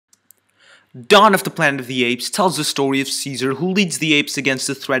Dawn of the Planet of the Apes tells the story of Caesar, who leads the apes against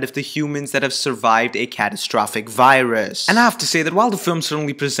the threat of the humans that have survived a catastrophic virus. And I have to say that while the film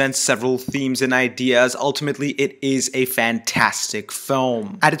certainly presents several themes and ideas, ultimately it is a fantastic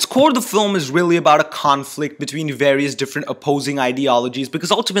film. At its core, the film is really about a conflict between various different opposing ideologies,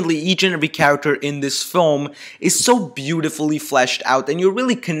 because ultimately each and every character in this film is so beautifully fleshed out and you're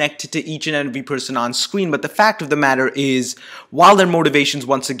really connected to each and every person on screen. But the fact of the matter is, while their motivations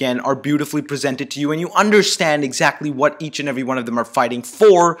once again are beautifully presented to you and you understand exactly what each and every one of them are fighting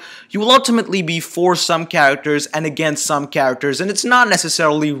for, you will ultimately be for some characters and against some characters, and it's not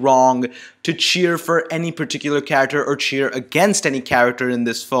necessarily wrong to cheer for any particular character or cheer against any character in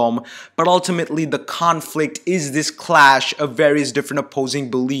this film, but ultimately the conflict is this clash of various different opposing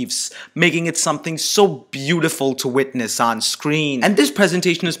beliefs, making it something so beautiful to witness on screen. And this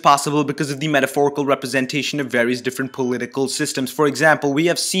presentation is possible because of the metaphorical representation of various different political systems. For example, we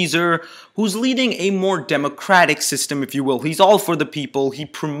have Caesar, who's leading a more democratic system, if you will. He's all for the people, he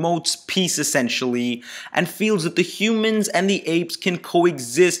promotes peace essentially, and feels that the humans and the apes can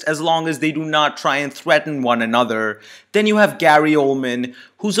coexist as long as they do not try and threaten one another. Then you have Gary Oldman,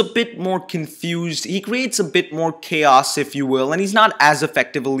 who's a bit more confused. He creates a bit more chaos, if you will, and he's not as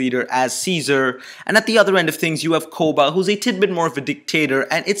effective a leader as Caesar. And at the other end of things, you have Koba, who's a tidbit more of a dictator,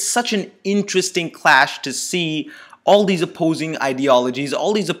 and it's such an interesting clash to see all these opposing ideologies,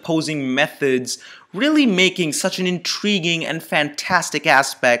 all these opposing methods, really making such an intriguing and fantastic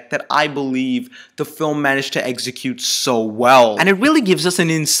aspect that I believe the film managed to execute so well. And it really gives us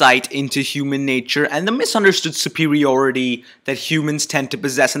an insight into human nature and the misunderstood superiority that humans tend to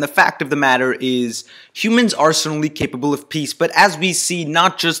possess. And the fact of the matter is, humans are certainly capable of peace, but as we see,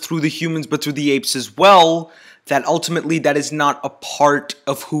 not just through the humans but through the apes as well, that ultimately that is not a part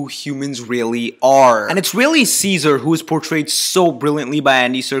of who humans really are. And it's really Caesar who is portrayed so brilliantly by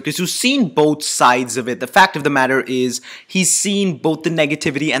Andy Serkis, who's seen both sides of it. The fact of the matter is, he's seen both the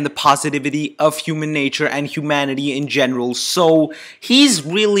negativity and the positivity of human nature and humanity in general. So he's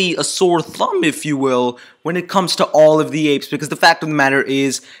really a sore thumb, if you will, when it comes to all of the apes, because the fact of the matter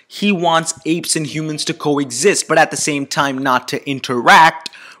is, he wants apes and humans to coexist, but at the same time not to interact,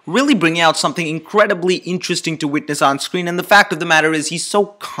 really bringing out something incredibly interesting to witness on screen. And the fact of the matter is, he's so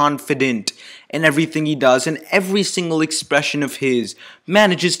confident in everything he does, and every single expression of his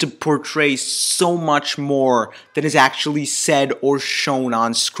manages to portray so much more than is actually said or shown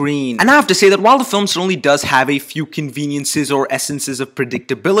on screen. And I have to say that while the film certainly does have a few conveniences or essences of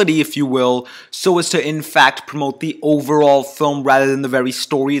predictability, if you will, so as to in fact promote the overall film rather than the very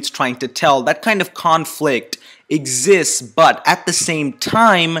story it's trying to tell, that kind of conflict exists, but at the same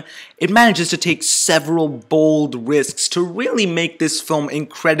time, it manages to take several bold risks to really make this film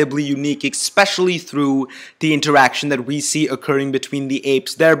incredibly unique, especially through the interaction that we see occurring between the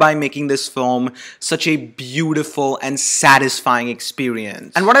apes, thereby making this film such a beautiful and satisfying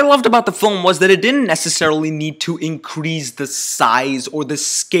experience. And what I loved about the film was that it didn't necessarily need to increase the size or the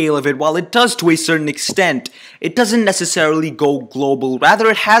scale of it. While it does to a certain extent, it doesn't necessarily go global. Rather,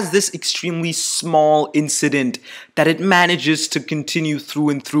 it has this extremely small incident that it manages to continue through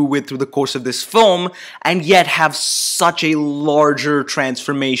and through with through the course of this film, and yet have such a larger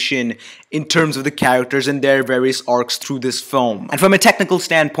transformation in terms of the characters and their various arcs through this film. And from a technical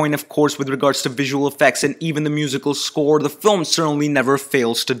standpoint, of course, with regards to visual effects and even the musical score, the film certainly never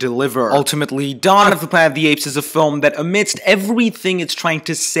fails to deliver. Ultimately, Dawn of the Planet of the Apes is a film that, amidst everything it's trying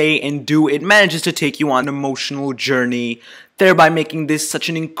to say and do, it manages to take you on an emotional journey, thereby making this such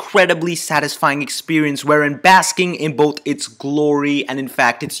an incredibly satisfying experience wherein basking in both its glory and in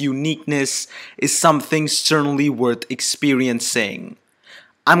fact its uniqueness is something certainly worth experiencing.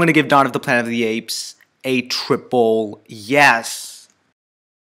 I'm going to give Dawn of the Planet of the Apes a triple yes.